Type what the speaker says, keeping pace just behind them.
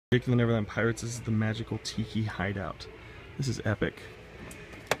Jake and the Neverland Pirates. This is the Magical Tiki Hideout. This is epic.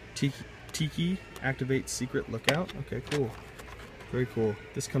 Tiki activates secret lookout. Okay, cool. Very cool.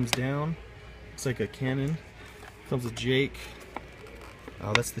 This comes down. It's like a cannon. Comes with Jake.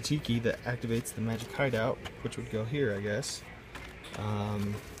 That's the Tiki that activates the Magic Hideout, which would go here, I guess.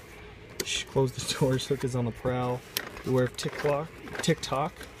 Close the doors. Hook is on the prowl. Beware of Tock.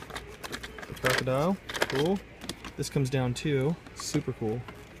 The crocodile. Cool. This comes down too. Super cool.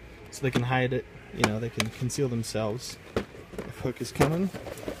 So they can hide it, you know, they can conceal themselves if Hook is coming.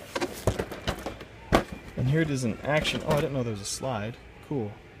 And here it is in action. Oh, I didn't know there was a slide.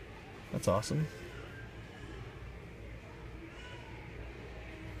 Cool. That's awesome.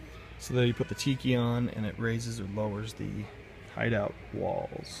 So there you put the Tiki on and it raises or lowers the hideout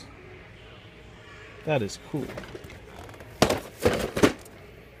walls. That is cool.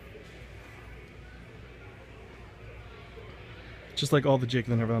 Just like all the Jake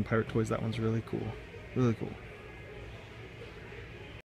and the Neverland Pirate toys, that one's really cool. Really cool.